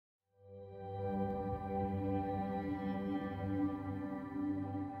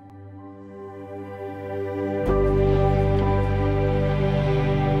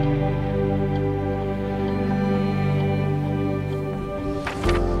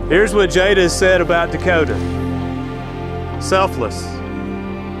Here's what Jaeda said about Dakota. Selfless.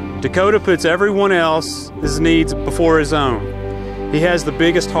 Dakota puts everyone else's needs before his own. He has the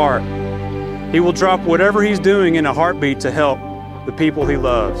biggest heart. He will drop whatever he's doing in a heartbeat to help the people he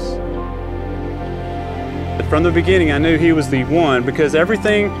loves. From the beginning, I knew he was the one because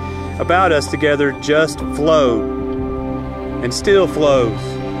everything about us together just flowed and still flows.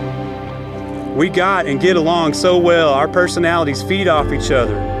 We got and get along so well. Our personalities feed off each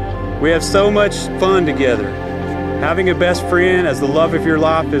other. We have so much fun together. Having a best friend as the love of your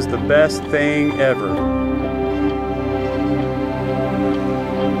life is the best thing ever.